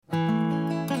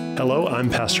Hello, I'm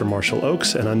Pastor Marshall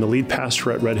Oaks, and I'm the lead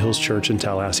pastor at Red Hills Church in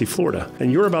Tallahassee, Florida.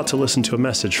 And you're about to listen to a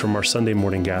message from our Sunday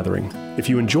morning gathering. If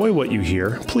you enjoy what you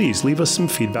hear, please leave us some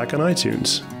feedback on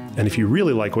iTunes. And if you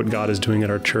really like what God is doing at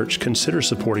our church, consider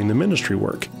supporting the ministry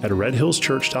work at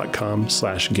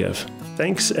redhillschurch.com/give.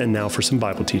 Thanks, and now for some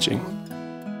Bible teaching.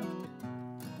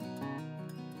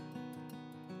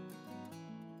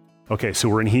 Okay, so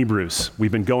we're in Hebrews.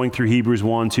 We've been going through Hebrews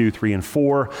 1, 2, 3, and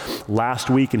 4. Last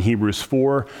week in Hebrews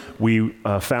 4, we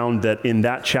found that in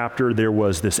that chapter there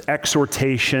was this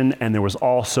exhortation and there was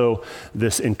also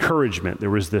this encouragement. There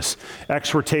was this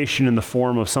exhortation in the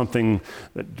form of something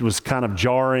that was kind of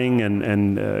jarring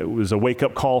and it was a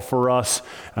wake-up call for us.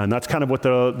 And that's kind of what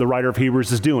the writer of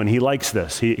Hebrews is doing. He likes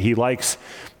this. He likes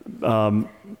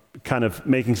kind of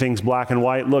making things black and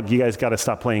white. Look, you guys got to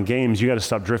stop playing games. You got to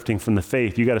stop drifting from the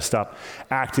faith. You got to stop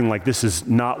acting like this is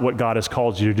not what God has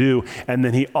called you to do. And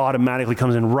then he automatically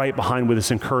comes in right behind with this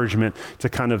encouragement to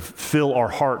kind of fill our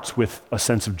hearts with a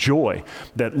sense of joy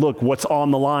that, look, what's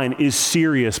on the line is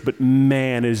serious, but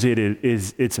man,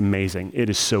 it's amazing.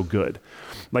 It is so good.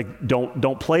 Like,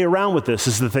 don't play around with this.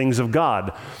 This is the things of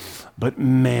God. But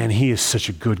man, he is such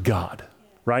a good God.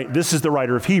 Right? This is the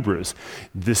writer of Hebrews.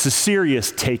 This is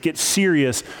serious. Take it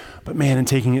serious. But man, in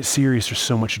taking it serious, there's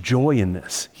so much joy in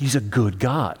this. He's a good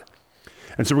God.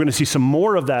 And so we're going to see some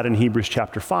more of that in Hebrews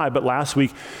chapter 5. But last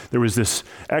week, there was this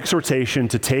exhortation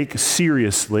to take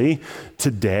seriously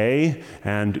today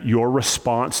and your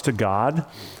response to God.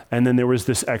 And then there was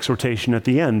this exhortation at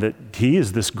the end that he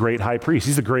is this great high priest.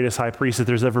 He's the greatest high priest that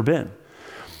there's ever been.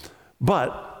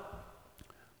 But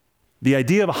the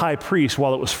idea of a high priest,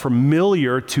 while it was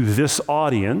familiar to this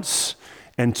audience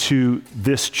and to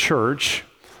this church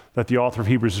that the author of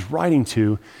Hebrews is writing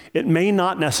to, it may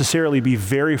not necessarily be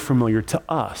very familiar to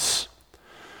us.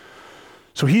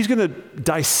 So he's going to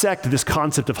dissect this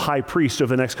concept of high priest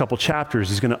over the next couple chapters.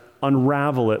 He's going to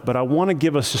unravel it, but I want to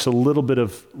give us just a little bit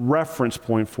of reference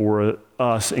point for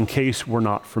us in case we're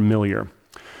not familiar.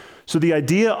 So the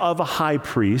idea of a high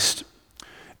priest,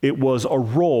 it was a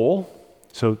role.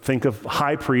 So think of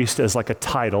high priest as like a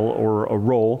title or a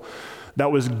role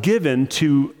that was given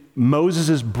to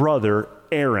Moses' brother,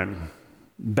 Aaron,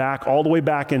 all the way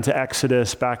back into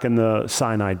Exodus, back in the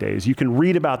Sinai days. You can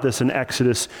read about this in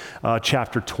Exodus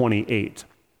chapter 28.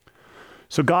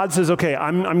 So God says, okay,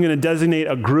 I'm going to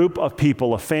designate a group of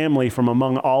people, a family from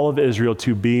among all of Israel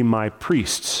to be my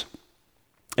priests.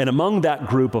 And among that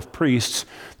group of priests,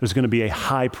 there's going to be a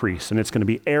high priest, and it's going to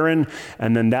be Aaron,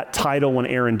 and then that title, when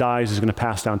Aaron dies, is going to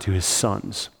pass down to his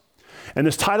sons. And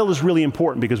this title is really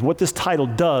important because what this title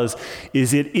does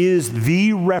is it is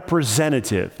the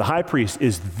representative. The high priest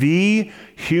is the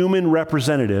human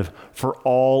representative for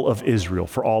all of Israel,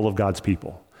 for all of God's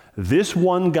people. This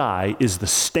one guy is the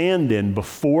stand-in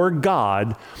before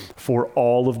God for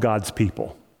all of God's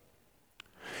people.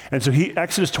 And so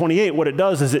Exodus 28, what it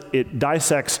does is it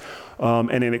dissects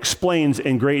and it explains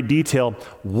in great detail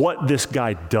what this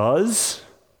guy does,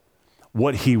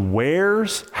 what he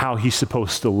wears, how he's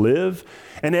supposed to live,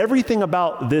 and everything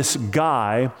about this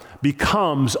guy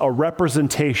becomes a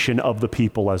representation of the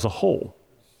people as a whole.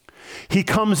 He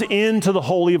comes into the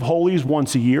Holy of Holies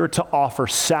once a year to offer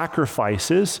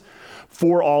sacrifices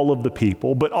for all of the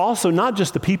people, but also not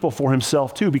just the people, for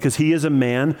himself too, because he is a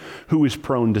man who is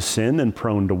prone to sin and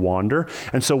prone to wander.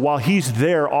 And so while he's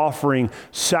there offering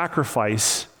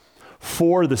sacrifice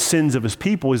for the sins of his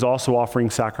people, he's also offering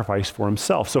sacrifice for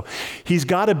himself. So he's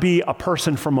got to be a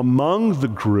person from among the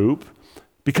group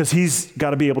because he's got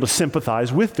to be able to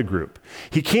sympathize with the group.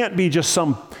 He can't be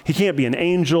an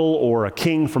angel or a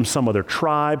king from some other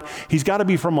tribe. He's got to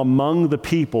be from among the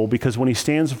people because when he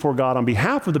stands before God on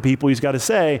behalf of the people, he's got to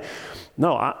say,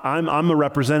 no, I'm a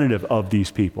representative of these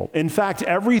people. In fact,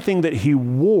 everything that he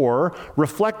wore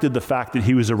reflected the fact that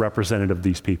he was a representative of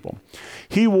these people.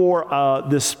 He wore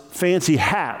this fancy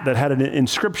hat that had an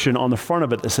inscription on the front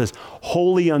of it that says,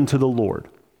 "Holy unto the Lord."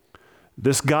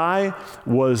 This guy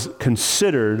was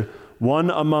considered one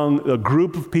among a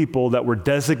group of people that were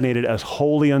designated as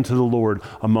holy unto the Lord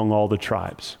among all the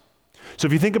tribes. So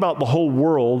if you think about the whole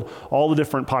world, all the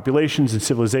different populations and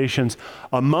civilizations,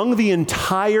 among the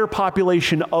entire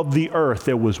population of the earth,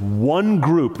 there was one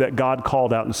group that God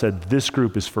called out and said, this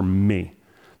group is for me.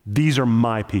 These are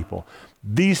my people.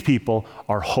 These people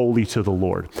are holy to the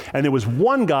Lord. And there was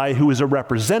one guy who was a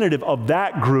representative of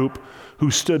that group who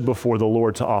stood before the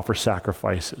Lord to offer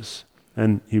sacrifices.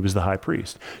 And he was the high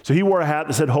priest. So he wore a hat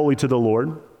that said holy to the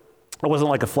Lord. It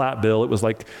wasn't like a flat bill. It was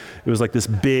like this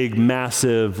big,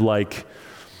 massive,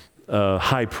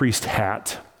 high priest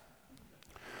hat.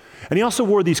 And he also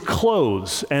wore these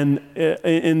clothes, and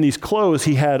in these clothes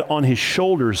he had on his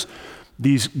shoulders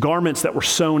these garments that were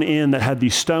sewn in that had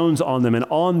these stones on them, and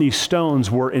on these stones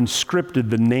were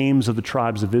inscripted the names of the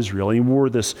tribes of Israel. And he wore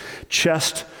this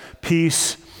chest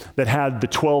piece that had the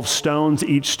 12 stones.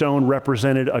 Each stone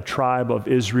represented a tribe of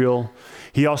Israel.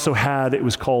 He also had, it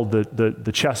was called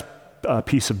the chest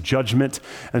piece of judgment.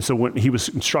 And so when he was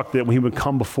instructed that when he would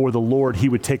come before the Lord, he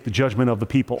would take the judgment of the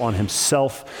people on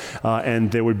himself.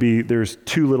 And there's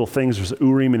two little things, there's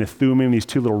Urim and Thummim, these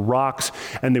two little rocks,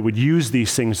 and they would use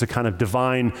these things to kind of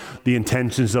divine the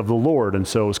intentions of the Lord. And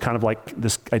so it was kind of like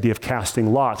this idea of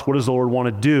casting lots. What does the Lord want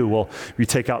to do? Well, you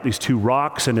take out these two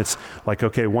rocks and it's like,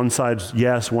 okay, one side's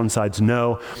yes, one side's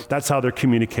no. That's how they're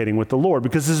communicating with the Lord,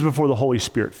 because this is before the Holy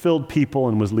Spirit filled people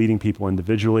and was leading people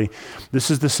individually. This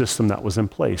is the system that was in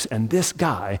place. And this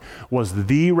guy was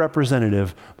the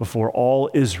representative before all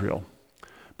Israel.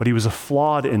 But he was a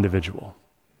flawed individual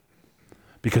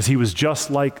because he was just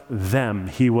like them.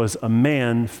 He was a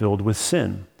man filled with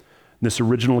sin. This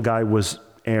original guy was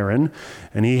Aaron,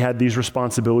 and he had these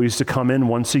responsibilities to come in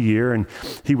once a year, and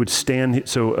he would stand.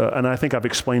 So, and I think I've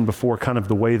explained before kind of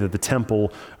the way that the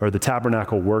temple or the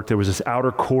tabernacle worked. There was this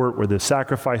outer court where the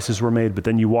sacrifices were made, but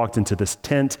then you walked into this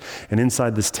tent, and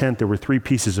inside this tent there were 3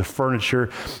 pieces of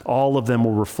furniture. All of them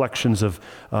were reflections of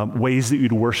ways that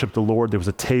you'd worship the Lord. There was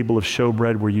a table of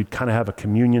showbread where you'd kind of have a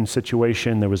communion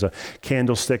situation. There was a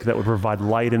candlestick that would provide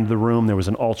light into the room. There was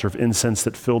an altar of incense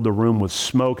that filled the room with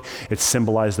smoke. It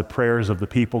symbolized the prayers of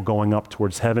the people going up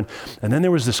towards heaven. And then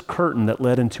there was this curtain that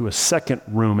led into a second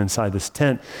room inside this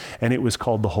tent, and it was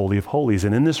called the Holy of Holies.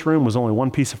 And in this room was only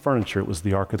one piece of furniture. It was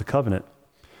the Ark of the Covenant.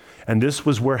 And this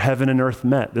was where heaven and earth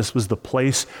met. This was the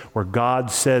place where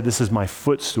God said, this is my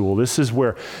footstool. This is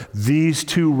where these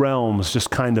two realms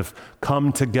just kind of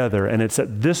come together. And it's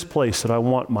at this place that I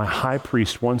want my high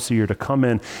priest once a year to come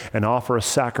in and offer a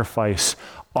sacrifice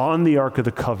on the Ark of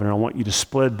the Covenant. I want you to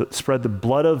spread the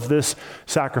blood of this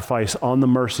sacrifice on the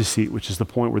mercy seat, which is the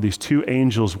point where these 2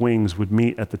 angels' wings would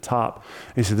meet at the top.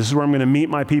 And he said, this is where I'm going to meet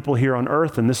my people here on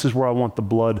earth, and this is where I want the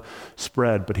blood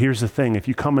spread. But here's the thing, if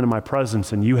you come into my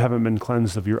presence and you haven't been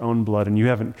cleansed of your own blood and you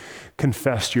haven't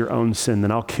confessed your own sin,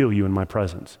 then I'll kill you in my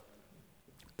presence.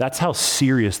 That's how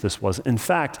serious this was. In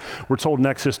fact, we're told in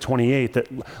Exodus 28 that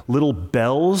little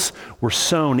bells were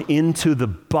sewn into the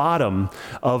bottom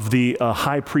of the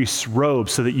high priest's robe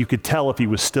so that you could tell if he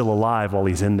was still alive while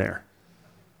he's in there.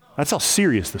 That's how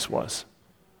serious this was.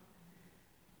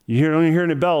 You don't hear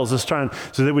any bells. So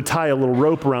they would tie a little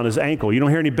rope around his ankle. You don't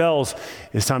hear any bells,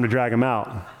 it's time to drag him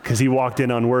out because he walked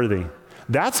in unworthy.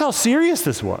 That's how serious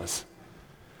this was.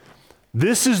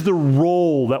 This is the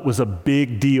role that was a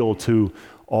big deal to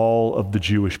all of the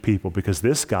Jewish people, because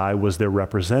this guy was their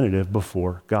representative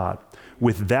before God.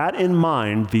 With that in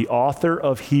mind, the author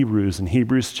of Hebrews in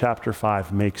Hebrews chapter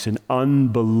 5 makes an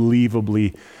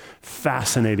unbelievably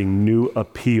fascinating new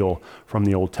appeal from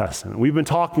the Old Testament. We've been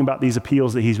talking about these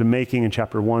appeals that he's been making in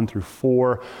chapter 1 through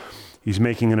 4. He's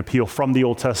making an appeal from the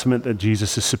Old Testament that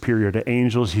Jesus is superior to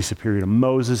angels, he's superior to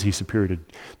Moses, he's superior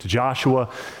to Joshua,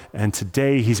 and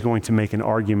today he's going to make an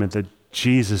argument that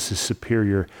Jesus is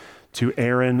superior to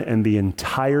Aaron and the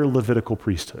entire Levitical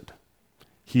priesthood.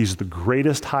 He's the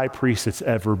greatest high priest that's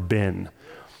ever been.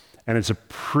 And it's a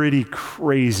pretty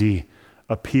crazy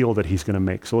appeal that he's going to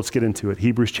make. So let's get into it.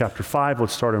 Hebrews chapter 5,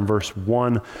 let's start in verse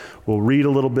 1. We'll read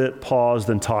a little bit, pause,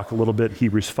 then talk a little bit.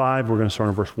 Hebrews 5, we're going to start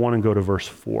in verse 1 and go to verse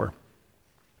 4.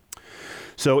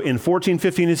 So in 14,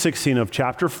 15, and 16 of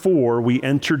chapter 4,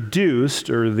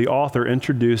 the author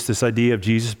introduced this idea of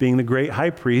Jesus being the great high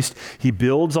priest. He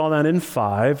builds on that in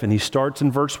 5, and he starts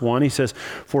in verse 1. He says,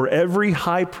 for every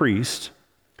high priest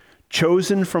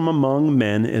chosen from among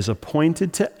men is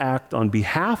appointed to act on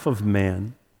behalf of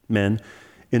men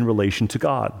in relation to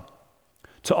God,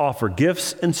 to offer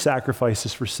gifts and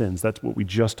sacrifices for sins. That's what we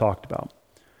just talked about.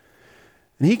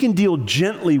 And he can deal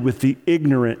gently with the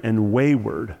ignorant and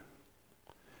wayward,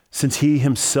 since he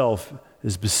himself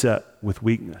is beset with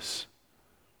weakness.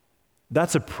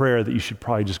 That's a prayer that you should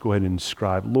probably just go ahead and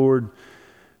inscribe. Lord,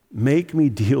 make me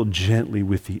deal gently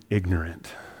with the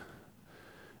ignorant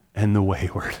and the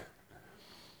wayward.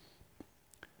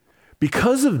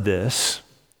 Because of this,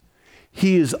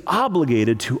 he is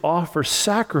obligated to offer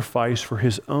sacrifice for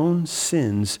his own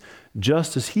sins,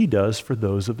 just as he does for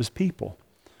those of his people.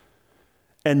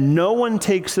 And no one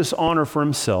takes this honor for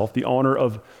himself, the honor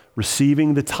of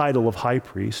receiving the title of high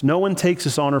priest. No one takes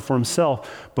this honor for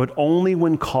himself, but only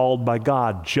when called by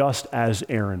God, just as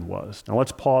Aaron was. Now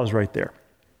let's pause right there.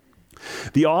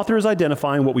 The author is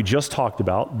identifying what we just talked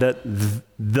about, that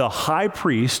the high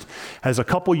priest has a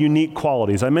couple unique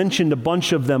qualities. I mentioned a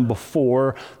bunch of them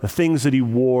before, the things that he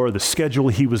wore, the schedule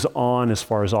he was on as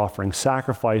far as offering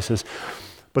sacrifices.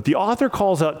 But the author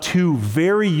calls out two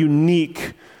very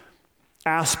unique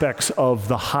aspects of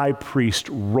the high priest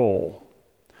role.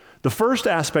 The first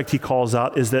aspect he calls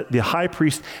out is that the high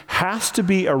priest has to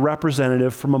be a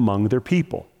representative from among their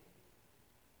people.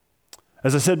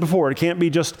 As I said before, it can't be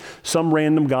just some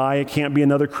random guy. It can't be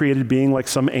another created being like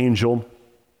some angel.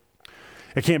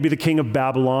 It can't be the king of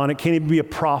Babylon. It can't even be a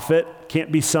prophet. It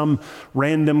can't be some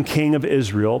random king of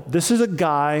Israel. This is a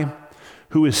guy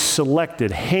who is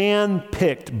selected,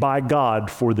 handpicked by God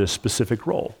for this specific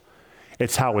role.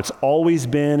 It's how it's always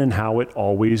been and how it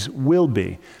always will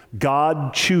be.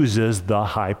 God chooses the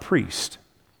high priest.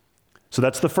 So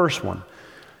that's the first one.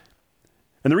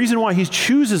 And the reason why he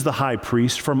chooses the high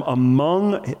priest from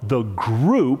among the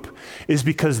group is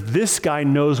because this guy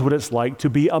knows what it's like to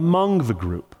be among the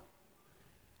group.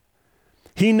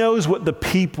 He knows what the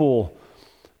people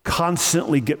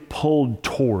constantly get pulled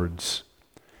towards.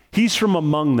 He's from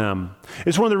among them.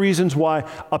 It's one of the reasons why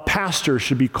a pastor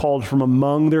should be called from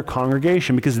among their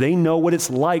congregation, because they know what it's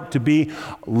like to be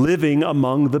living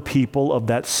among the people of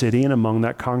that city and among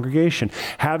that congregation.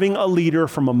 Having a leader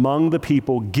from among the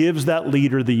people gives that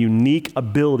leader the unique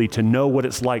ability to know what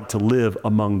it's like to live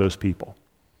among those people.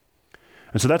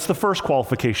 And so that's the first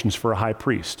qualifications for a high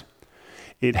priest.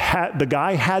 The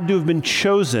guy had to have been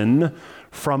chosen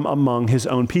from among his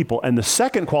own people. And the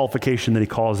second qualification that he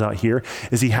calls out here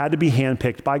is he had to be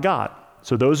handpicked by God.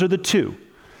 So those are the two.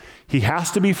 He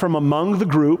has to be from among the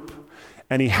group,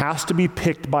 and he has to be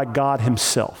picked by God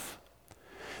himself.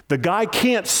 The guy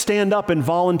can't stand up and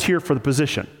volunteer for the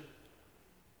position.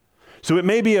 So it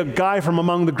may be a guy from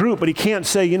among the group, but he can't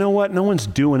say, you know what, no one's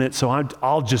doing it, so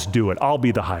I'll just do it. I'll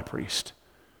be the high priest.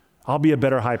 I'll be a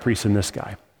better high priest than this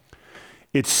guy.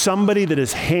 It's somebody that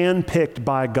is handpicked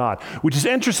by God, which is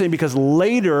interesting because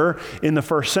later in the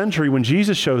first century when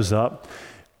Jesus shows up,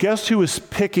 guess who was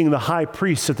picking the high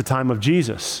priests at the time of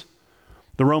Jesus?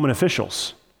 The Roman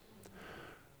officials,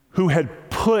 who had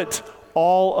put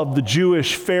all of the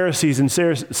Jewish Pharisees and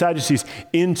Sadducees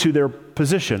into their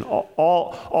position.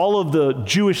 All of the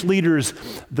Jewish leaders,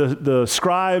 the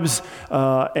scribes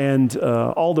and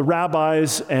all the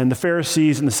rabbis and the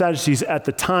Pharisees and the Sadducees at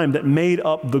the time that made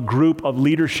up the group of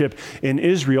leadership in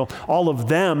Israel, all of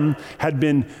them had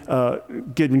been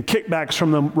getting kickbacks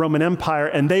from the Roman Empire,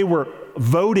 and they were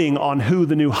voting on who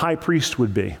the new high priest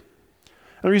would be.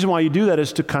 And the reason why you do that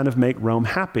is to kind of make Rome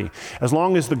happy. As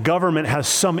long as the government has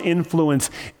some influence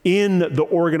in the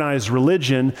organized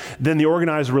religion, then the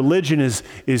organized religion is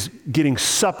getting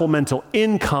supplemental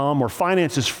income or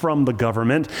finances from the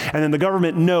government, and then the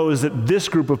government knows that this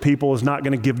group of people is not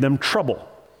going to give them trouble.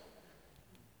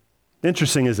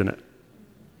 Interesting, isn't it?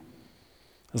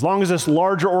 As long as this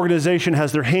larger organization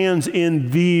has their hands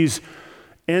in these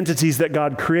entities that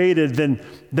God created, then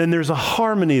there's a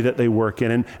harmony that they work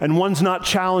in, and one's not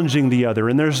challenging the other,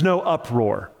 and there's no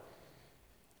uproar.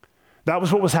 That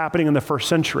was what was happening in the first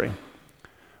century.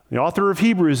 The author of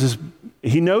Hebrews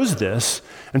he knows this,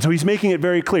 and so he's making it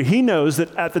very clear. He knows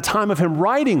that at the time of him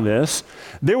writing this,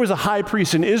 there was a high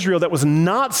priest in Israel that was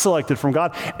not selected from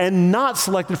God and not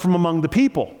selected from among the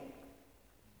people.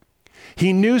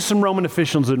 He knew some Roman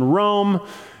officials in Rome,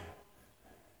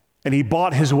 and he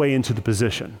bought his way into the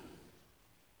position.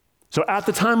 So at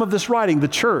the time of this writing, the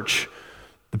church,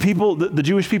 the people, the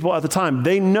Jewish people at the time,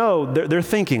 they know, they're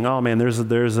thinking, oh man, there's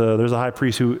a high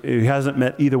priest who hasn't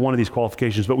met either one of these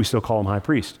qualifications, but we still call him high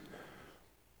priest.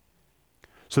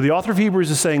 So the author of Hebrews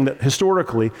is saying that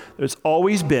historically, there's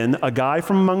always been a guy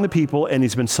from among the people, and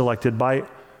he's been selected by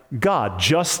God,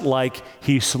 just like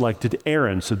he selected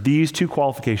Aaron. So these two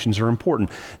qualifications are important.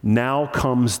 Now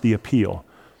comes the appeal.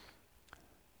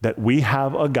 That we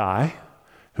have a guy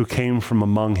who came from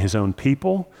among his own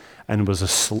people and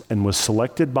was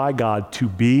selected by God to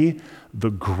be the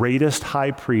greatest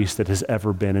high priest that has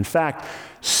ever been. In fact,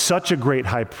 such a great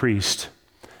high priest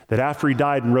that after he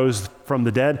died and rose from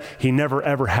the dead, he never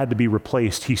ever had to be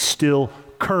replaced. He's still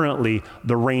currently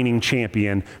the reigning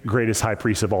champion, greatest high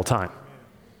priest of all time,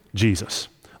 Jesus.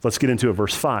 Let's get into it,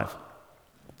 verse 5.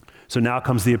 So now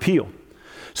comes the appeal.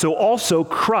 So also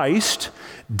Christ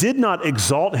did not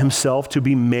exalt himself to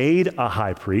be made a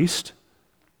high priest,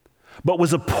 but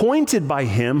was appointed by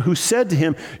him who said to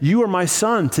him, "You are my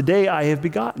son, today I have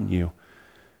begotten you."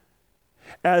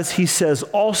 As he says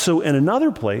also in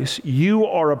another place, "You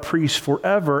are a priest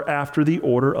forever after the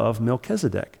order of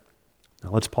Melchizedek."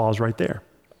 Now let's pause right there.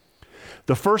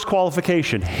 The first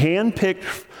qualification,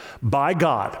 handpicked by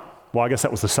God, Well, I guess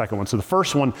that was the second one. So the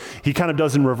first one, he kind of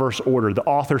does in reverse order. The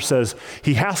author says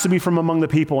he has to be from among the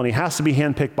people and he has to be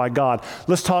handpicked by God.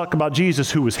 Let's talk about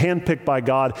Jesus, who was handpicked by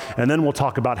God, and then we'll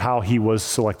talk about how he was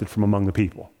selected from among the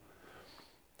people.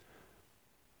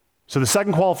 So the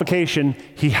second qualification,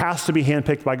 he has to be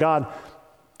handpicked by God.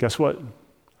 Guess what?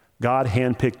 God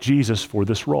handpicked Jesus for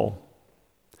this role.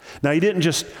 Now, he didn't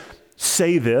just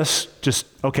say this,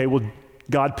 okay, well,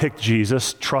 God picked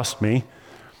Jesus, trust me.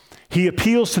 He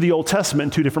appeals to the Old Testament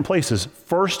in two different places.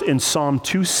 First, in Psalm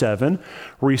 2:7,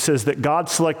 where he says that God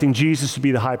selecting Jesus to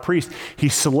be the high priest, he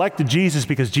selected Jesus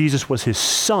because Jesus was his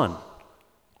son.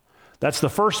 That's the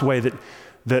first way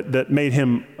that made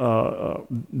him,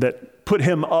 that put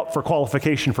him up for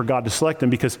qualification for God to select him,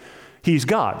 because he's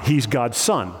God. He's God's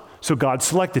son. So God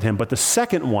selected him. But the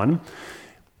second one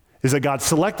is that God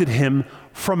selected him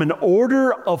from an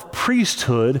order of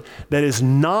priesthood that is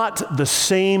not the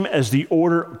same as the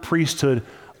order of priesthood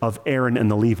of Aaron and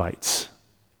the Levites.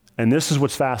 And this is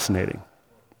what's fascinating.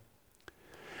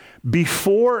 Now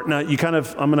I'm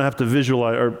going to have to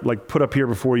visualize or like put up here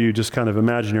before you just kind of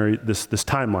imaginary this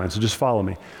timeline, so just follow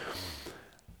me.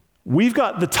 We've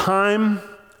got the time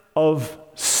of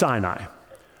Sinai.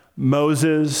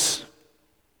 Moses,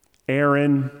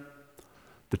 Aaron,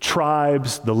 the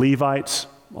tribes, the Levites,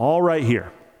 all right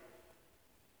here.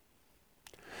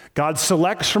 God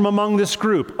selects from among this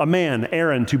group a man,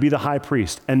 Aaron, to be the high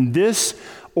priest. And this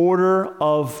order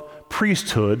of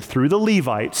priesthood through the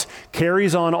Levites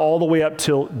carries on all the way up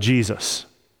till Jesus.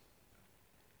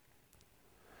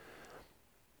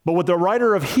 But what the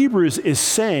writer of Hebrews is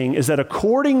saying is that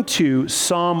according to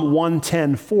Psalm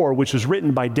 110:4, which was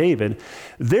written by David,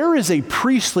 there is a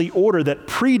priestly order that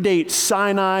predates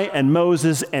Sinai and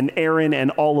Moses and Aaron and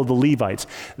all of the Levites.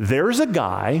 There's a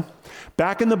guy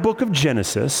back in the book of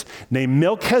Genesis named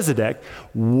Melchizedek,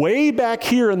 way back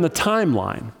here in the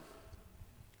timeline,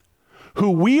 who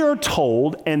we are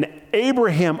told and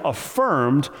Abraham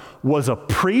affirmed was a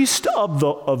priest of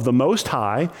the Most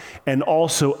High and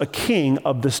also a king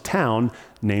of this town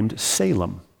named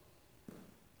Salem.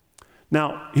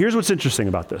 Now, here's what's interesting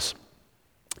about this.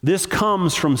 This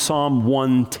comes from Psalm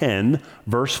 110,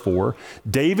 verse 4.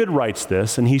 David writes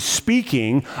this, and he's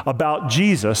speaking about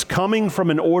Jesus coming from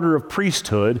an order of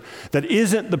priesthood that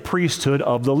isn't the priesthood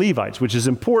of the Levites, which is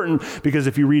important because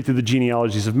if you read through the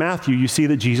genealogies of Matthew, you see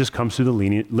that Jesus comes through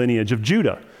the lineage of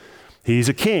Judah. He's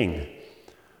a king,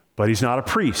 but he's not a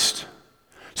priest.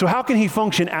 So how can he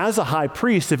function as a high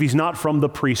priest if he's not from the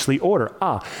priestly order?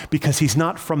 Because he's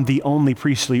not from the only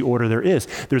priestly order there is.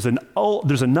 There's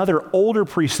another older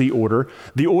priestly order,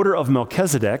 the order of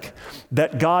Melchizedek,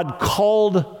 that God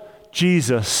called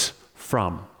Jesus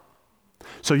from.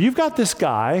 So you've got this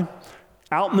guy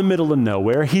out in the middle of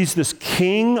nowhere. He's this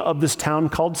king of this town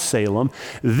called Salem.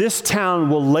 This town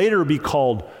will later be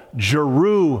called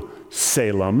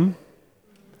Jerusalem.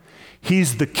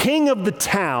 He's the king of the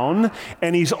town,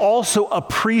 and he's also a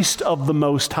priest of the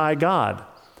Most High God.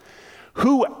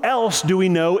 Who else do we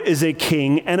know is a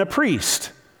king and a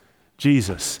priest?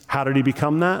 Jesus. How did he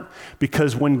become that?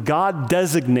 Because when God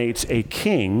designates a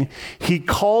king, he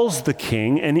calls the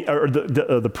king, or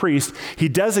the priest, he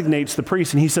designates the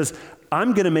priest, and he says,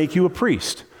 I'm going to make you a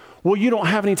priest. Well, you don't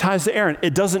have any ties to Aaron.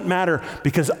 It doesn't matter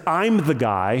because I'm the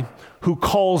guy who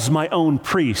calls my own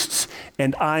priests,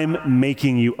 and I'm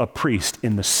making you a priest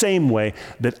in the same way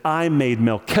that I made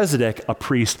Melchizedek a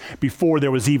priest before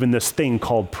there was even this thing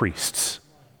called priests.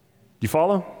 Do you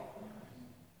follow?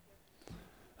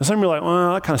 And some of you are like,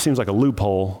 well, that kind of seems like a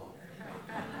loophole.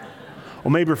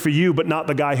 Well, maybe for you, but not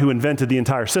the guy who invented the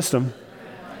entire system.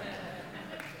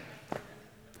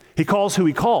 He calls who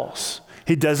he calls.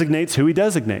 He designates who he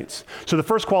designates. So the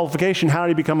first qualification, how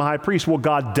did he become a high priest? Well,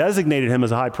 God designated him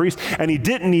as a high priest, and he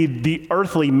didn't need the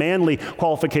earthly, manly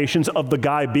qualifications of the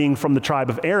guy being from the tribe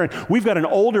of Aaron. We've got an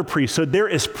older priesthood. There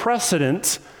is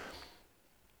precedent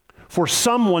for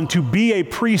someone to be a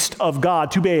priest of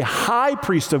God, to be a high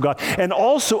priest of God, and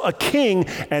also a king,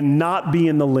 and not be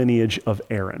in the lineage of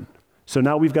Aaron. So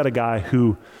now we've got a guy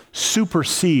who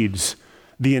supersedes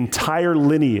the entire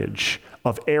lineage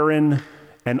of Aaron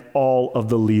and all of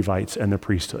the Levites and the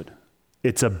priesthood.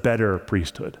 It's a better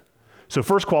priesthood. So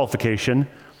first qualification,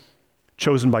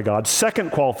 chosen by God.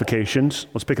 Second qualifications,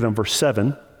 let's pick it on verse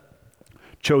 7,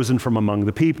 chosen from among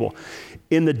the people.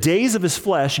 In the days of his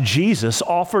flesh, Jesus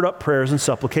offered up prayers and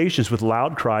supplications with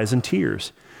loud cries and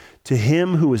tears to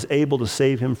him who was able to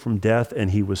save him from death, and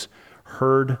he was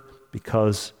heard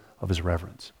because of his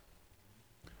reverence.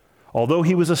 Although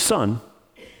he was a son,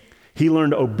 he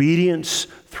learned obedience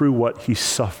through what he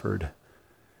suffered.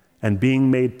 And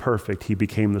being made perfect, he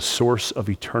became the source of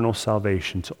eternal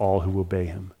salvation to all who obey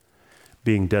him.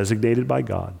 being designated by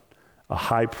God a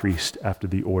high priest after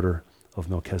the order of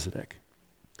Melchizedek.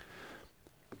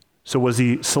 So was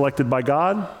he selected by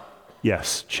God?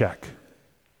 Yes, check.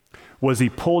 Was he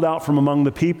pulled out from among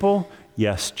the people?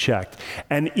 Yes, checked.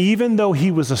 And even though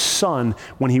he was a son,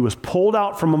 when he was pulled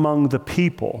out from among the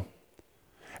people,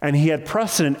 and he had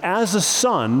precedent as a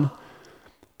son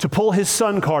to pull his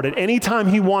son card at any time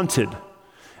he wanted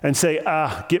and say,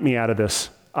 get me out of this.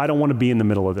 I don't want to be in the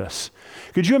middle of this.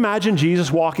 Could you imagine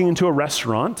Jesus walking into a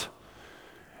restaurant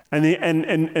and the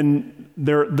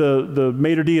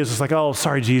maitre d' is just like, oh,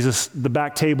 sorry, Jesus, the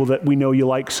back table that we know you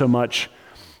like so much,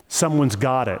 someone's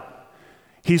got it.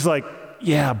 He's like,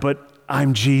 yeah, but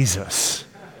I'm Jesus.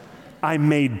 I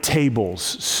made tables,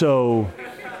 so...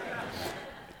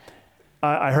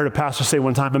 I heard a pastor say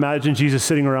one time, imagine Jesus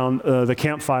sitting around the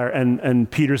campfire and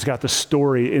Peter's got the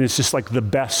story and it's just like the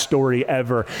best story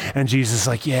ever. And Jesus is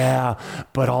like, yeah,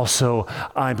 but also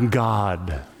I'm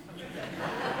God.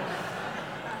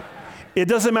 It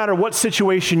doesn't matter what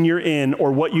situation you're in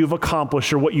or what you've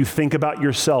accomplished or what you think about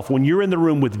yourself. When you're in the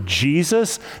room with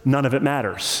Jesus, none of it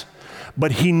matters.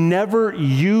 But he never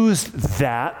used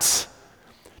that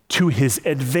to his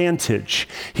advantage.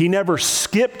 He never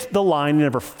skipped the line,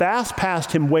 never fast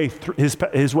passed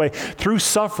his way through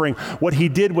suffering. What he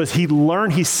did was he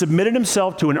submitted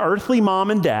himself to an earthly mom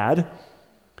and dad,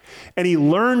 and he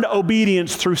learned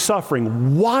obedience through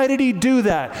suffering. Why did he do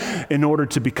that? In order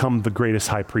to become the greatest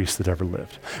high priest that ever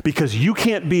lived. Because you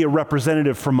can't be a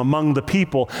representative from among the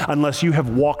people unless you have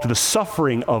walked the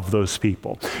suffering of those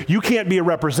people. You can't be a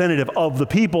representative of the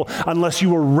people unless you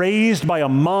were raised by a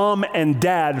mom and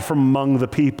dad from among the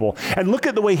people. And look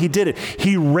at the way he did it.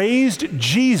 He raised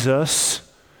Jesus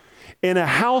in a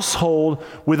household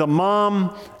with a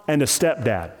mom and a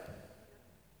stepdad.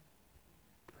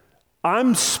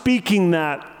 I'm speaking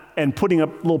that and putting a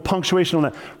little punctuation on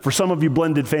that for some of you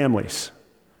blended families.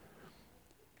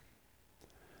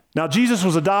 Now, Jesus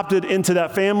was adopted into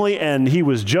that family, and he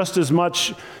was just as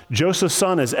much Joseph's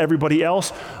son as everybody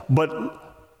else,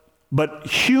 but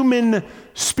human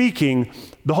speaking,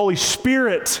 the Holy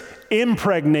Spirit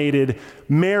impregnated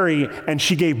Mary, and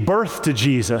she gave birth to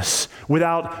Jesus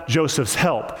without Joseph's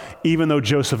help, even though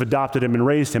Joseph adopted him and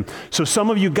raised him. So some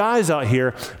of you guys out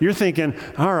here, you're thinking,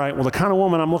 all right, well, the kind of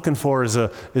woman I'm looking for is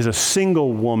a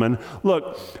single woman.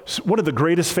 Look, one of the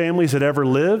greatest families that ever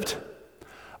lived,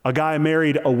 a guy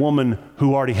married a woman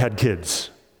who already had kids.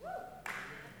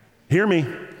 Hear me.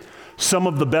 Some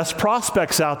of the best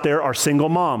prospects out there are single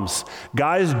moms.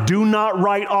 Guys, do not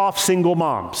write off single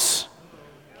moms.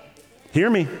 Hear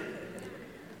me.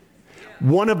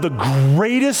 One of the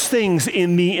greatest things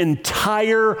in the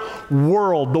entire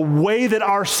world, the way that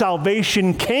our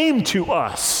salvation came to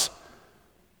us,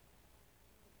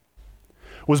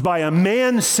 was by a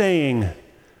man saying,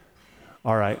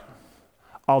 all right,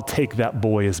 I'll take that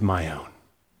boy as my own.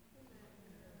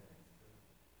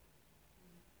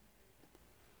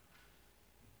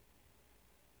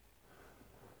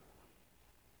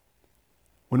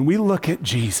 When we look at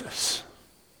Jesus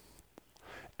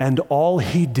and all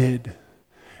he did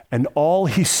and all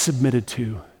he submitted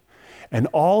to and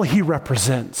all he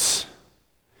represents,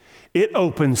 it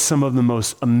opens some of the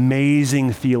most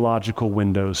amazing theological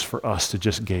windows for us to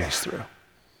just gaze through.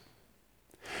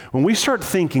 When we start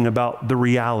thinking about the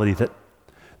reality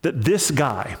that this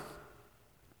guy,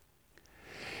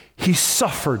 he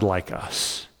suffered like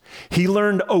us. He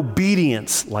learned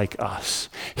obedience like us.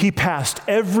 He passed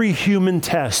every human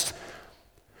test.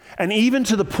 And even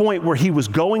to the point where he was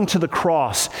going to the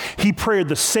cross, he prayed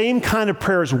the same kind of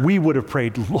prayers we would have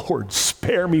prayed. Lord,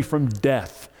 spare me from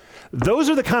death. Those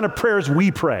are the kind of prayers we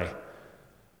pray.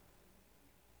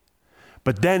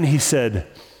 But then he said,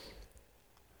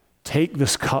 take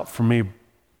this cup from me,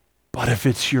 but if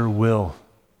it's your will,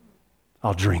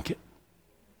 I'll drink it.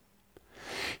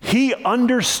 He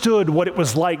understood what it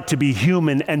was like to be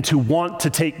human and to want to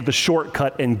take the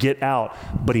shortcut and get out,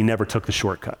 but he never took the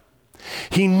shortcut.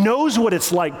 He knows what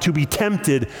it's like to be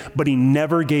tempted, but he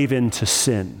never gave in to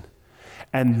sin.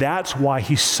 And that's why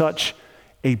he's such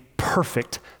a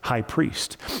perfect high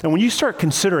priest. And when you start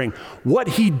considering what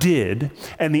he did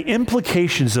and the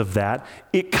implications of that,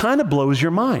 it kind of blows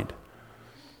your mind.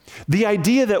 The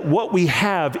idea that what we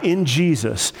have in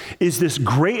Jesus is this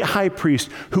great high priest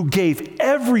who gave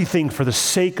everything for the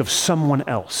sake of someone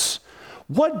else.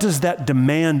 What does that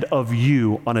demand of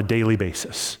you on a daily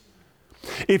basis?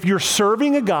 If you're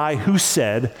serving a guy who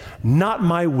said, not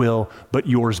my will, but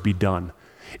yours be done.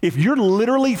 If you're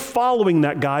literally following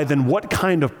that guy, then what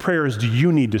kind of prayers do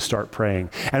you need to start praying?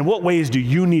 And what ways do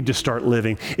you need to start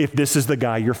living if this is the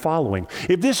guy you're following?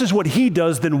 If this is what he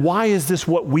does, then why is this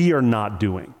what we are not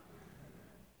doing?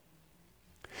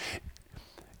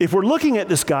 if we're looking at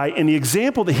this guy and the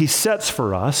example that he sets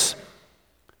for us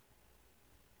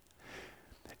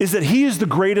is that he is the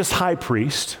greatest high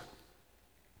priest.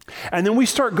 And then we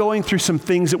start going through some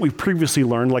things that we've previously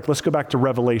learned, like let's go back to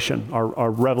Revelation, our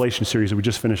Revelation series that we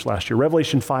just finished last year.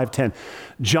 Revelation 5:10.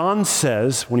 John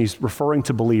says, when he's referring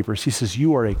to believers, he says,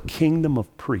 you are a kingdom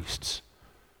of priests.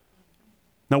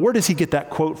 Now, where does he get that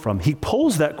quote from? He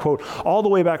pulls that quote all the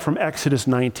way back from Exodus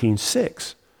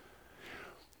 19:6.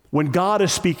 When God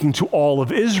is speaking to all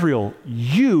of Israel,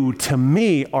 you to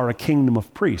me are a kingdom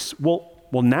of priests. Well,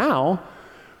 now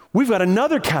we've got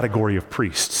another category of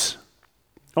priests.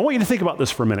 I want you to think about this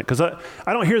for a minute, because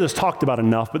I don't hear this talked about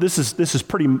enough, but this is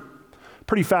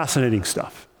pretty fascinating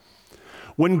stuff.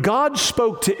 When God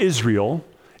spoke to Israel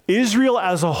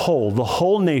as a whole, the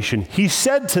whole nation, he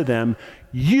said to them,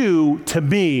 you to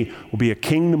me will be a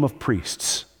kingdom of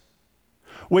priests.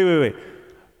 Wait.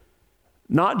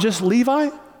 Not just Levi?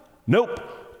 Nope.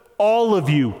 All of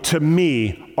you to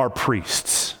me are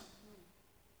priests.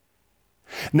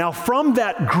 Now, from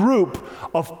that group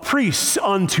of priests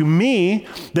unto me,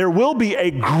 there will be a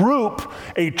group,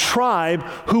 a tribe,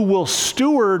 who will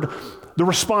steward the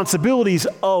responsibilities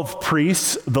of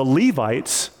priests, the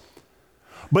Levites.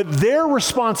 But their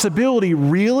responsibility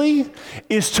really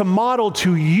is to model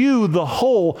to you, the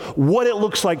whole, what it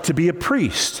looks like to be a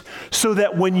priest. So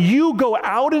that when you go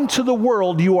out into the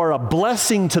world, you are a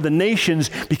blessing to the nations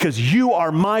because you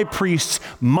are my priests,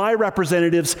 my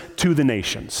representatives to the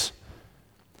nations.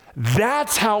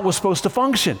 That's how it was supposed to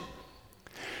function.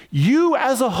 You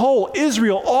as a whole,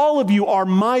 Israel, all of you are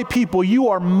my people. You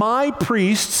are my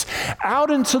priests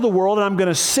out into the world, and I'm going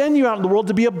to send you out in the world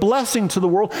to be a blessing to the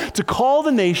world, to call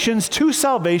the nations to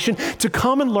salvation, to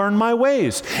come and learn my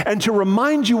ways. And to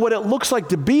remind you what it looks like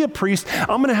to be a priest,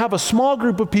 I'm going to have a small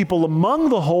group of people among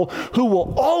the whole who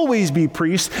will always be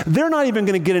priests. They're not even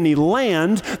going to get any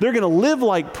land. They're going to live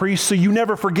like priests, so you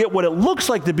never forget what it looks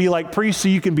like to be like priests, so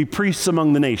you can be priests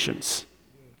among the nations.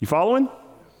 You following?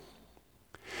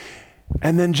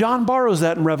 And then John borrows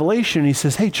that in Revelation. He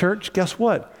says, hey, church, guess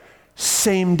what?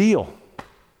 Same deal.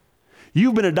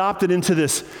 You've been adopted into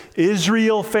this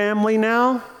Israel family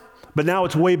now, but now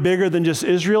it's way bigger than just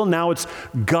Israel. Now it's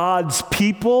God's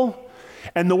people.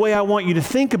 And the way I want you to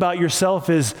think about yourself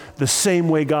is the same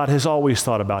way God has always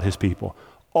thought about his people.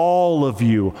 All of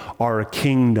you are a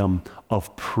kingdom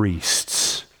of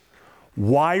priests.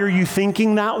 Why are you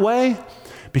thinking that way?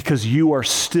 Because you are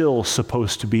still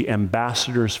supposed to be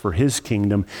ambassadors for his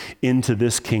kingdom into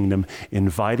this kingdom,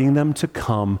 inviting them to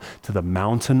come to the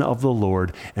mountain of the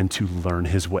Lord and to learn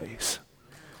his ways.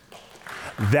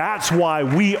 That's why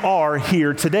we are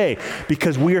here today,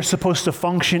 because we are supposed to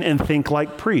function and think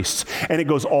like priests. And it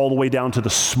goes all the way down to the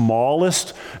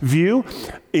smallest view.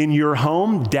 In your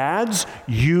home, dads,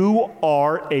 you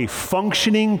are a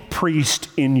functioning priest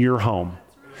in your home.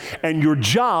 And your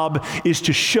job is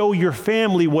to show your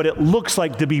family what it looks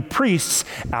like to be priests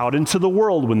out into the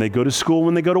world when they go to school,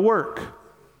 when they go to work.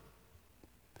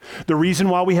 The reason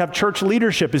why we have church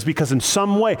leadership is because in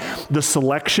some way, the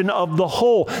selection of the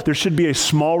whole, there should be a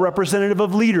small representative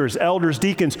of leaders, elders,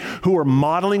 deacons, who are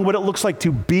modeling what it looks like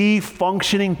to be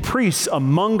functioning priests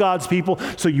among God's people,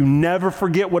 so you never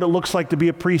forget what it looks like to be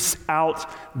a priest out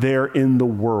there in the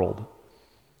world.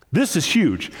 This is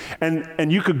huge.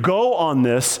 And you could go on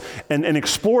this and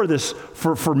explore this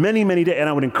for many, many days. And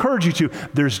I would encourage you to.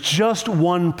 There's just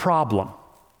one problem.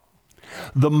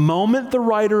 The moment the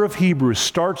writer of Hebrews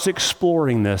starts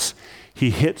exploring this, he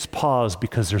hits pause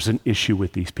because there's an issue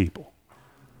with these people.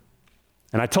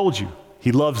 And I told you,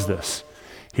 he loves this.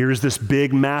 Here's this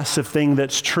big, massive thing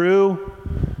that's true,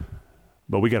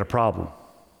 but we got a problem.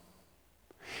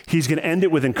 He's going to end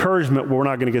it with encouragement, but we're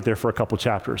not going to get there for a couple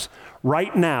chapters.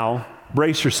 Right now,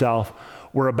 brace yourself,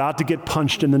 we're about to get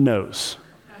punched in the nose.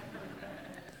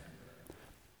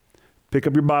 Pick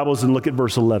up your Bibles and look at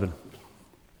verse 11.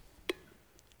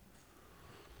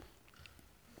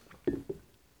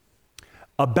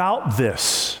 About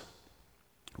this,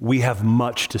 we have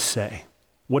much to say.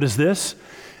 What is this?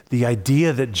 The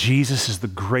idea that Jesus is the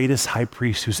greatest high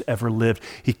priest who's ever lived.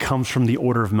 He comes from the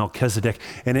order of Melchizedek,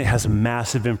 and it has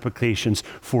massive implications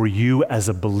for you as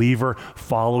a believer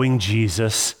following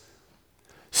Jesus,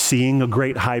 seeing a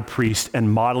great high priest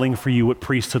and modeling for you what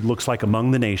priesthood looks like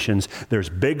among the nations. There's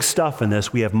big stuff in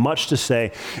this. We have much to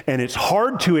say, and it's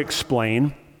hard to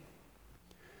explain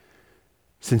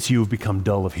since you have become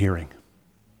dull of hearing.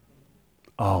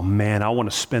 Oh man, I want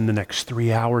to spend the next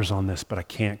 3 hours on this, but I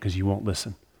can't because you won't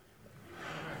listen.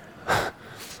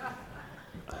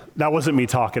 That wasn't me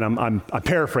talking. I'm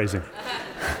paraphrasing.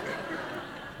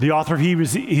 The author of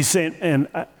Hebrews, he's saying, and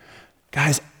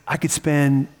guys, I could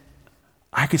spend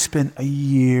I could spend a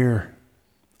year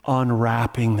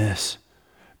unwrapping this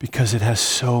because it has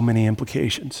so many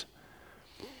implications.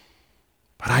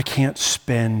 But I can't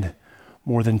spend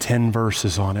more than 10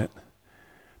 verses on it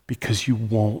because you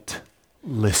won't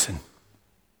listen.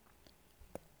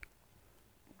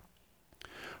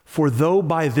 For though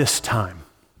by this time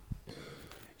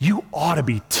you ought to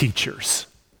be teachers,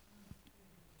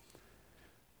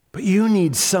 but you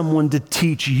need someone to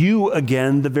teach you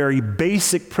again the very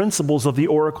basic principles of the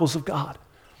oracles of God.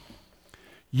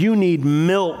 You need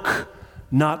milk,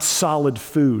 not solid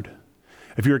food.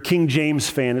 If you're a King James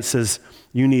fan, it says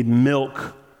you need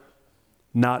milk,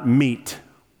 not meat.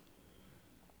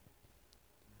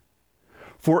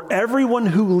 For everyone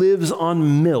who lives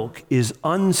on milk is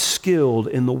unskilled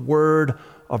in the word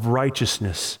of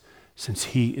righteousness, since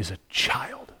he is a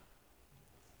child.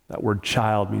 That word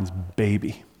child means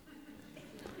baby.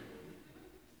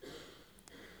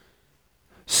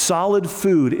 Solid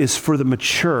food is for the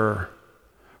mature,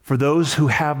 for those who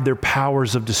have their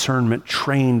powers of discernment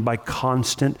trained by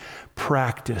constant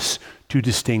practice to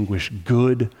distinguish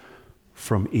good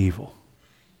from evil.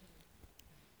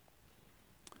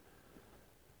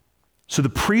 So the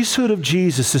priesthood of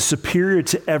Jesus is superior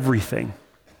to everything.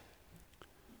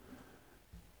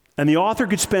 And the author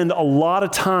could spend a lot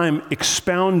of time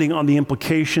expounding on the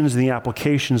implications and the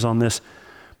applications on this,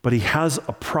 but he has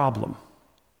a problem.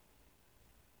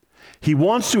 He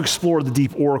wants to explore the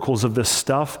deep oracles of this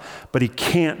stuff, but he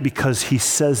can't because he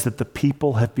says that the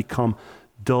people have become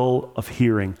dull of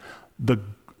hearing. The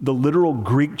literal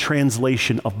Greek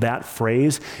translation of that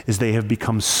phrase is they have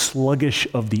become sluggish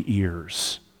of the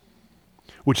ears,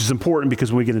 which is important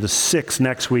because when we get into 6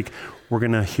 next week, we're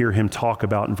going to hear him talk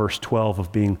about in verse 12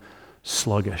 of being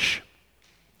sluggish.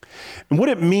 And what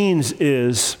it means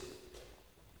is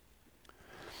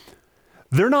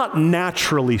they're not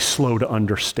naturally slow to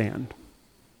understand.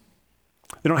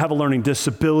 They don't have a learning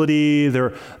disability.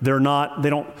 Their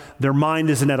mind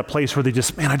isn't at a place where they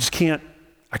just, I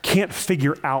can't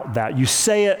figure out that. You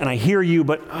say it and I hear you,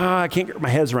 but I can't get my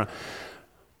head around.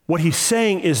 What he's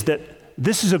saying is that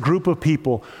this is a group of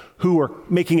people who are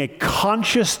making a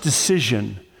conscious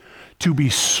decision to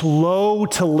be slow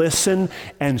to listen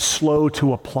and slow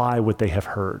to apply what they have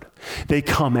heard. They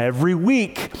come every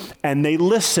week and they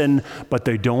listen, but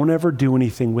they don't ever do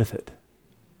anything with it.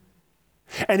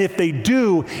 And if they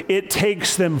do, it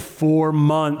takes them 4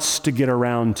 months to get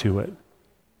around to it.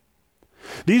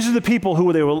 These are the people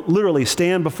who they will literally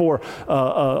stand before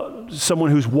someone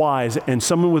who's wise, and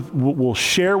someone will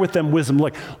share with them wisdom.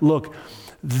 Like, look,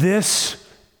 this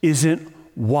isn't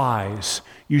wise.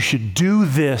 You should do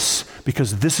this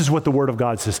because this is what the Word of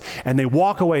God says. And they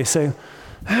walk away saying,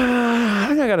 I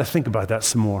think I got to think about that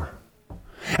some more.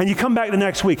 And you come back the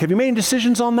next week. Have you made any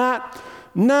decisions on that?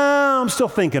 No, I'm still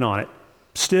thinking on it.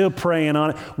 Still praying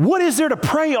on it. What is there to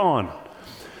pray on?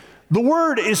 The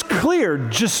Word is clear.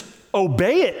 Just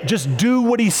obey it. Just do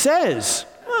what he says.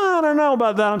 I don't know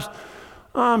about that.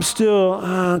 I'm still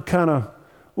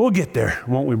we'll get there,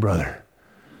 won't we, brother?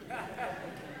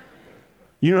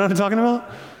 You know what I'm talking about?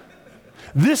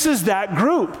 This is that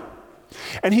group.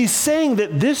 And he's saying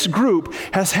that this group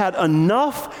has had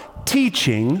enough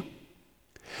teaching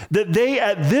that they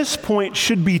at this point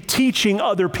should be teaching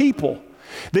other people.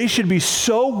 They should be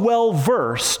so well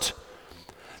versed,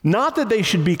 not that they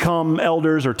should become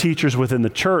elders or teachers within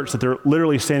the church, that they're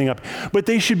literally standing up, but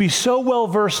they should be so well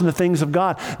versed in the things of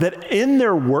God that in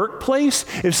their workplace,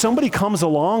 if somebody comes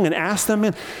along and asks them,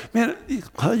 man,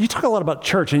 you talk a lot about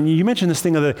church, and you mentioned this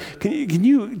thing of can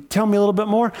you tell me a little bit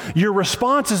more? Your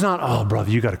response is not, oh, brother,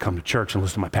 you got to come to church and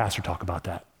listen to my pastor talk about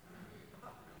that.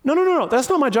 No, that's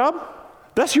not my job.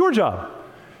 That's your job.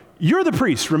 You're the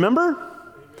priest, remember?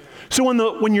 So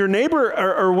when your neighbor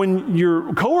or when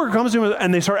your coworker comes in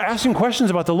and they start asking questions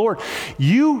about the Lord,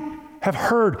 you have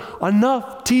heard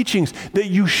enough teachings that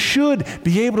you should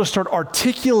be able to start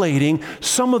articulating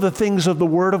some of the things of the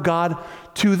Word of God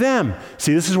to them.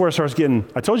 See, this is where it starts getting,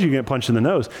 I told you get punched in the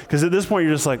nose, because at this point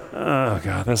you're just like, oh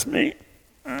God, that's me.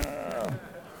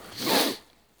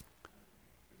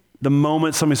 The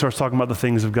moment somebody starts talking about the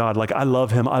things of God, like I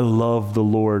love him, I love the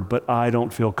Lord, but I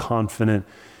don't feel confident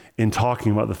in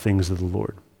talking about the things of the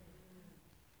Lord.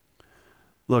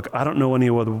 Look, I don't know any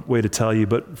other way to tell you,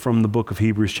 but from the book of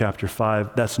Hebrews chapter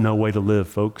 5, that's no way to live,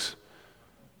 folks.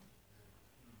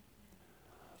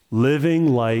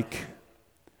 Living like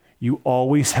you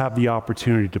always have the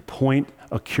opportunity to point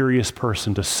a curious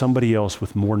person to somebody else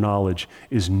with more knowledge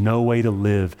is no way to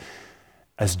live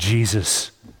as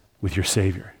Jesus with your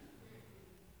Savior.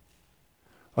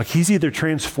 Like he's either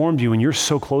transformed you and you're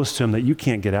so close to him that you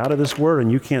can't get out of this word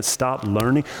and you can't stop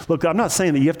learning. Look, I'm not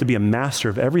saying that you have to be a master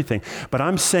of everything, but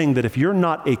I'm saying that if you're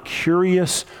not a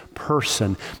curious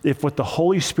person, if what the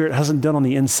Holy Spirit hasn't done on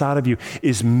the inside of you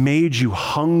is made you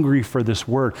hungry for this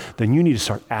word, then you need to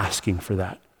start asking for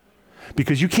that.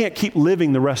 Because you can't keep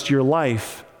living the rest of your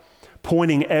life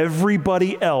pointing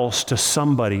everybody else to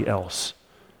somebody else.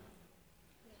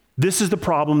 This is the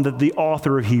problem that the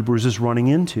author of Hebrews is running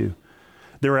into.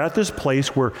 They're at this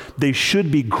place where they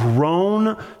should be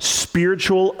grown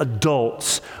spiritual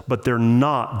adults, but they're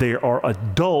not. They are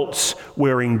adults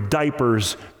wearing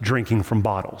diapers, drinking from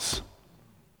bottles.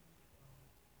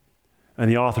 And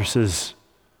the author says,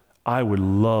 I would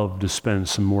love to spend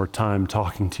some more time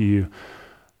talking to you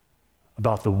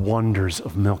about the wonders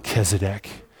of Melchizedek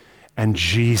and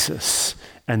Jesus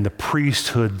and the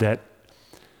priesthood that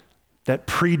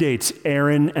predates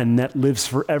Aaron and that lives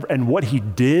forever, and what he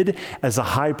did as a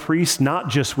high priest, not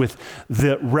just with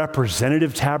the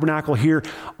representative tabernacle here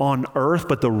on earth,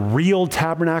 but the real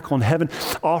tabernacle in heaven,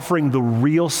 offering the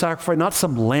real sacrifice, not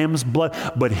some lamb's blood,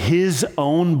 but his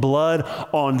own blood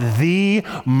on the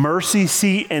mercy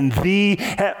seat and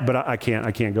but I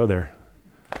can't go there.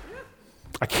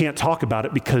 I can't talk about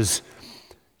it because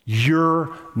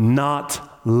you're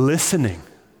not listening.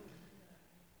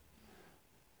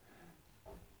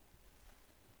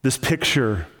 This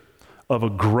picture of a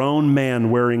grown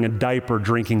man wearing a diaper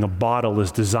drinking a bottle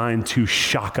is designed to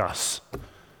shock us.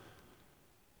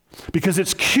 Because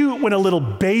it's cute when a little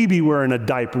baby wearing a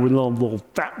diaper with little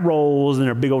fat rolls and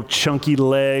their big old chunky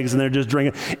legs and they're just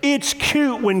drinking. It's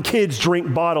cute when kids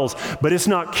drink bottles, but it's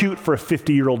not cute for a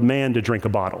 50-year-old man to drink a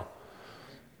bottle.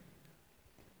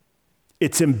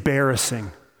 It's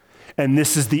embarrassing. And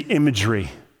this is the imagery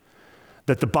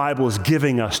that the Bible is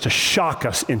giving us to shock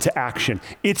us into action.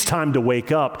 It's time to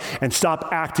wake up and stop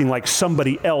acting like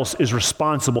somebody else is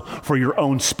responsible for your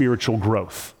own spiritual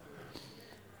growth.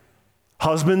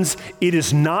 Husbands, it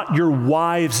is not your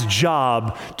wife's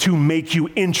job to make you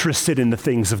interested in the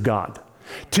things of God,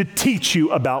 to teach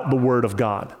you about the Word of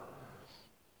God.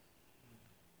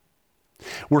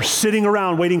 We're sitting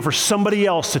around waiting for somebody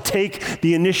else to take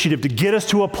the initiative to get us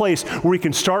to a place where we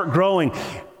can start growing.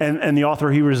 And the author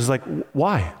of Hebrews is like,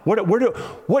 why?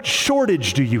 What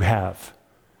shortage do you have?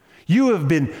 You have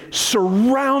been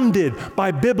surrounded by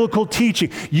biblical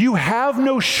teaching. You have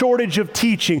no shortage of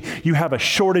teaching. You have a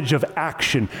shortage of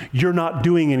action. You're not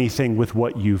doing anything with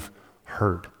what you've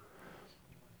heard.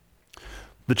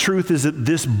 The truth is that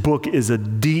this book is a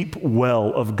deep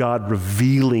well of God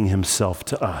revealing himself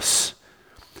to us.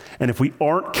 And if we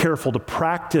aren't careful to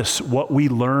practice what we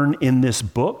learn in this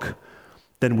book,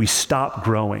 then we stop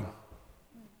growing.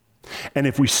 And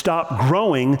if we stop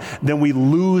growing, then we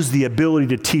lose the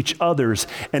ability to teach others.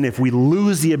 And if we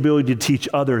lose the ability to teach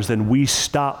others, then we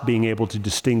stop being able to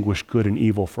distinguish good and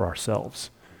evil for ourselves.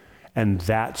 And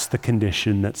that's the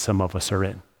condition that some of us are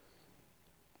in.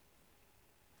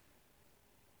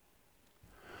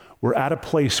 We're at a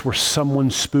place where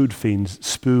someone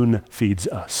spoon feeds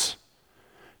us.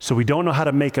 So we don't know how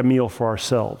to make a meal for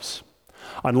ourselves.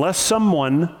 Unless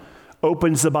someone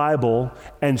opens the Bible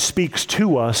and speaks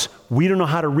to us, we don't know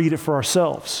how to read it for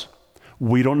ourselves.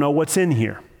 We don't know what's in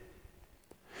here.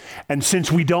 And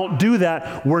since we don't do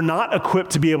that, we're not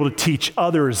equipped to be able to teach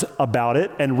others about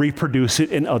it and reproduce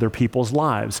it in other people's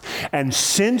lives. And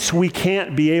since we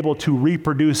can't be able to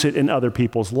reproduce it in other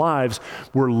people's lives,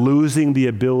 we're losing the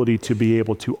ability to be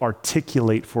able to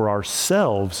articulate for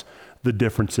ourselves the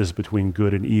differences between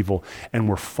good and evil, and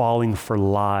we're falling for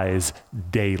lies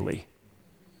daily.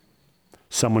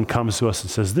 Someone comes to us and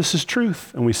says, this is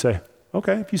truth. And we say,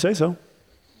 okay, if you say so.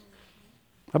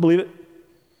 I believe it.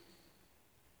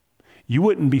 You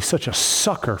wouldn't be such a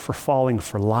sucker for falling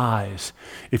for lies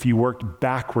if you worked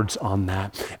backwards on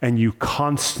that and you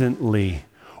constantly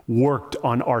worked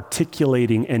on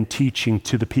articulating and teaching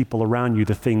to the people around you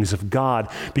the things of God,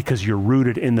 because you're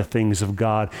rooted in the things of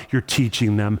God. You're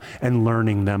teaching them and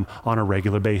learning them on a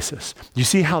regular basis. You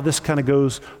see how this kind of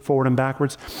goes forward and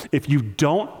backwards? If you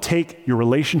don't take your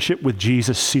relationship with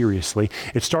Jesus seriously,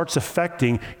 it starts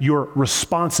affecting your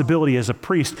responsibility as a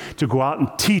priest to go out and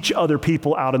teach other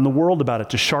people out in the world about it,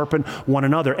 to sharpen one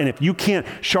another. And if you can't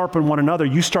sharpen one another,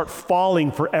 you start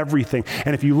falling for everything.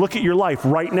 And if you look at your life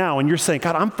right now and you're saying,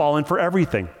 God, I'm falling for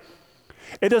everything.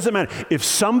 It doesn't matter. If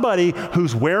somebody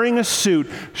who's wearing a suit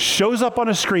shows up on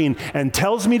a screen and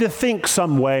tells me to think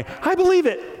some way, I believe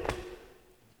it.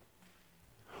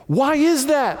 Why is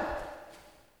that?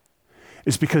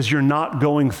 It's because you're not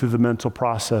going through the mental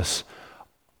process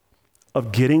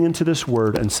of getting into this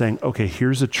word and saying, okay,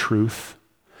 here's a truth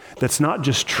that's not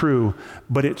just true,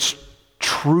 but it's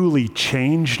truly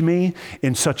changed me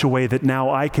in such a way that now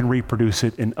I can reproduce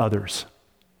it in others.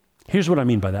 Here's what I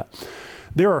mean by that.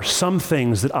 There are some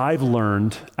things that I've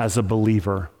learned as a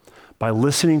believer by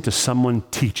listening to someone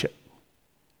teach it.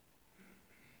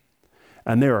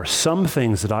 And there are some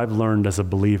things that I've learned as a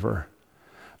believer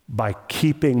by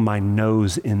keeping my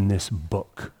nose in this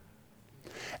book.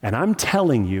 And I'm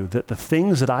telling you that the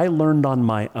things that I learned on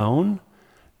my own,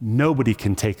 nobody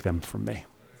can take them from me.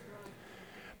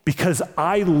 Because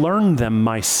I learned them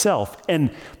myself,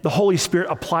 and the Holy Spirit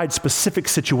applied specific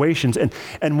situations.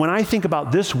 And when I think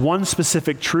about this one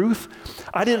specific truth,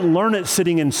 I didn't learn it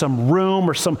sitting in some room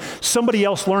or somebody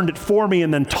else learned it for me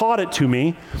and then taught it to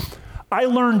me. I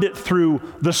learned it through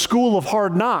the school of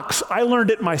hard knocks. I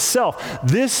learned it myself.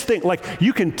 This thing, like,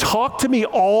 you can talk to me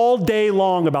all day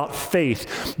long about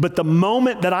faith, but the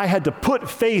moment that I had to put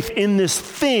faith in this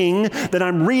thing that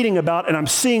I'm reading about and I'm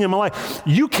seeing in my life,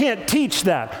 you can't teach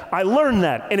that. I learned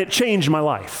that, and it changed my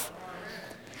life.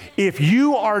 If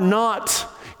you are not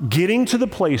getting to the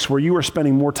place where you are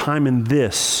spending more time in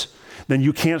this, then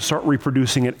you can't start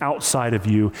reproducing it outside of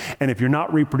you. And if you're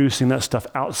not reproducing that stuff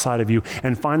outside of you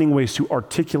and finding ways to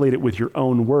articulate it with your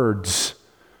own words,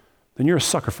 then you're a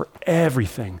sucker for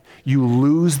everything. You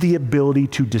lose the ability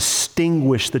to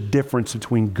distinguish the difference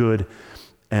between good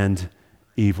and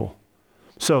evil.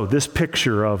 So this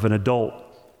picture of an adult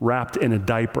wrapped in a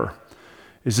diaper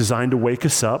is designed to wake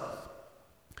us up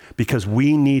because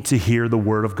we need to hear the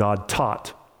Word of God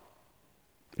taught.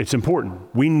 It's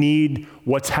important. We need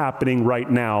what's happening right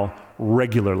now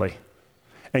regularly.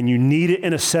 And you need it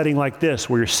in a setting like this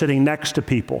where you're sitting next to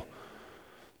people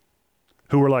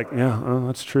who are like, yeah,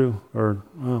 that's true. Or,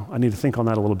 oh, I need to think on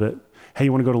that a little bit. Hey,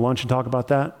 you want to go to lunch and talk about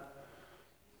that?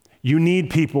 You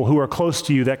need people who are close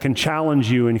to you that can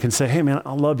challenge you and can say, hey, man,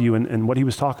 I love you. And what he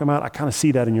was talking about, I kind of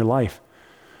see that in your life.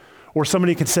 Or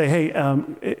somebody could say, hey,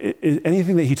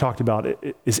 anything that he talked about,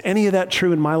 is any of that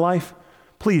true in my life?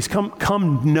 Please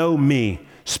come know me.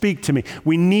 Speak to me.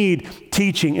 We need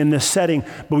teaching in this setting,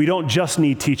 but we don't just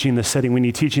need teaching in this setting. We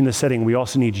need teaching in this setting. We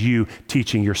also need you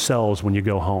teaching yourselves when you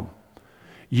go home.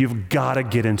 You've got to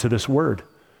get into this word.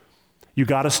 You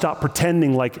got to stop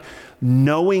pretending like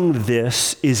knowing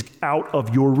this is out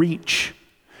of your reach.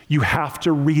 You have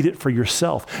to read it for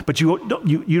yourself. But you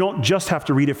don't just have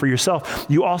to read it for yourself.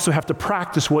 You also have to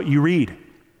practice what you read.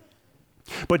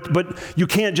 But you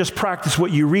can't just practice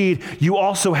what you read. You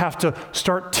also have to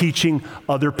start teaching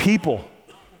other people.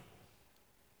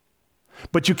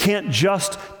 But you can't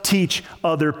just teach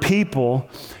other people.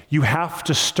 You have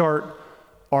to start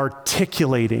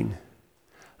articulating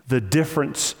the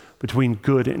difference between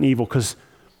good and evil, because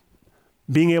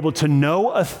being able to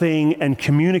know a thing and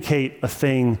communicate a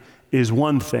thing is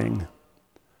one thing.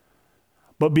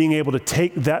 But being able to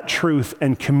take that truth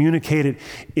and communicate it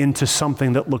into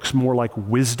something that looks more like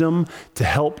wisdom to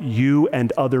help you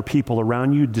and other people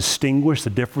around you distinguish the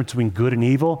difference between good and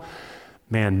evil,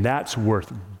 man, that's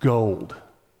worth gold.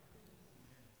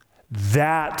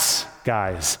 That,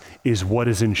 guys, is what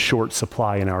is in short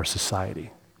supply in our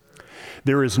society.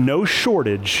 There is no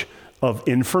shortage of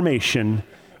information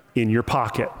in your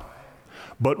pocket,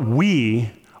 but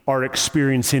we are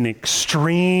experiencing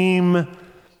extreme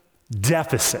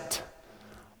deficit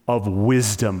of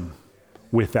wisdom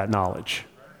with that knowledge.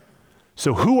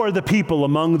 So who are the people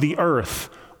among the earth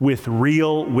with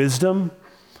real wisdom?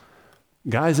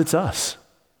 Guys, it's us.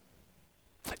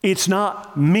 It's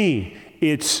not me,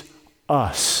 it's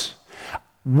us.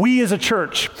 We as a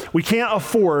church, we can't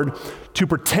afford to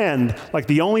pretend like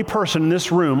the only person in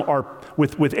this room are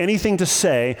with anything to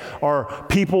say are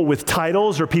people with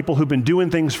titles or people who've been doing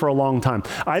things for a long time.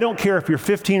 I don't care if you're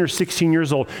 15 or 16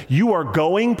 years old. You are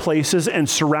going places and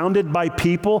surrounded by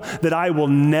people that I will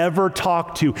never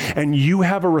talk to, and you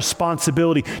have a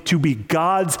responsibility to be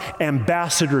God's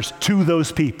ambassadors to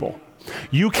those people.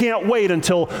 You can't wait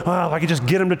until, I can just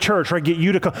get them to church or I get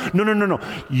you to come. No.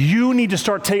 You need to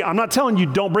start taking, I'm not telling you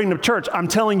don't bring them to church. I'm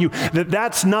telling you that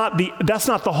that's not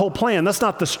the whole plan. That's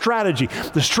not the strategy.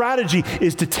 The strategy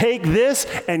is to take this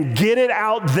and get it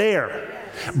out there.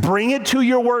 Bring it to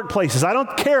your workplaces. I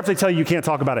don't care if they tell you you can't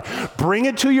talk about it. Bring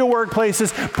it to your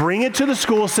workplaces. Bring it to the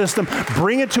school system.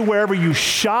 Bring it to wherever you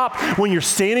shop. When you're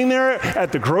standing there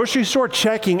at the grocery store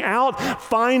checking out,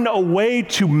 find a way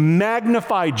to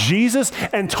magnify Jesus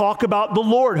and talk about the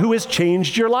Lord who has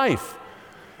changed your life.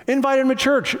 Invite him to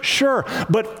church, sure,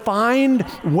 but find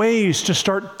ways to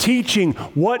start teaching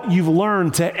what you've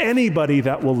learned to anybody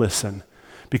that will listen,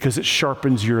 because it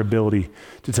sharpens your ability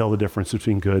to tell the difference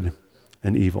between good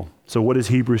and evil. So what is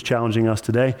Hebrews challenging us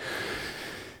today?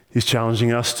 He's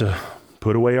challenging us to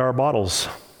put away our bottles.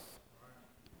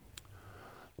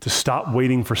 to stop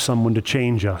waiting for someone to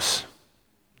change us,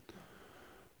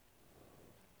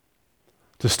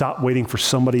 to stop waiting for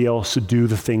somebody else to do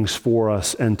the things for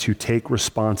us, and to take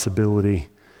responsibility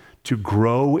to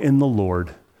grow in the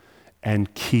Lord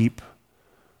and keep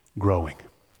growing.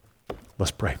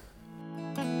 Let's pray.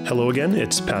 Hello again,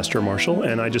 it's Pastor Marshall,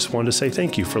 and I just wanted to say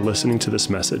thank you for listening to this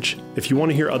message. If you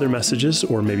want to hear other messages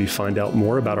or maybe find out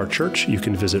more about our church, you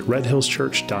can visit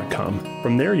redhillschurch.com.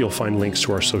 From there, you'll find links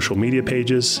to our social media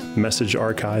pages, message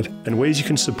archive, and ways you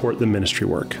can support the ministry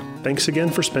work. Thanks again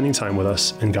for spending time with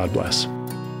us, and God bless.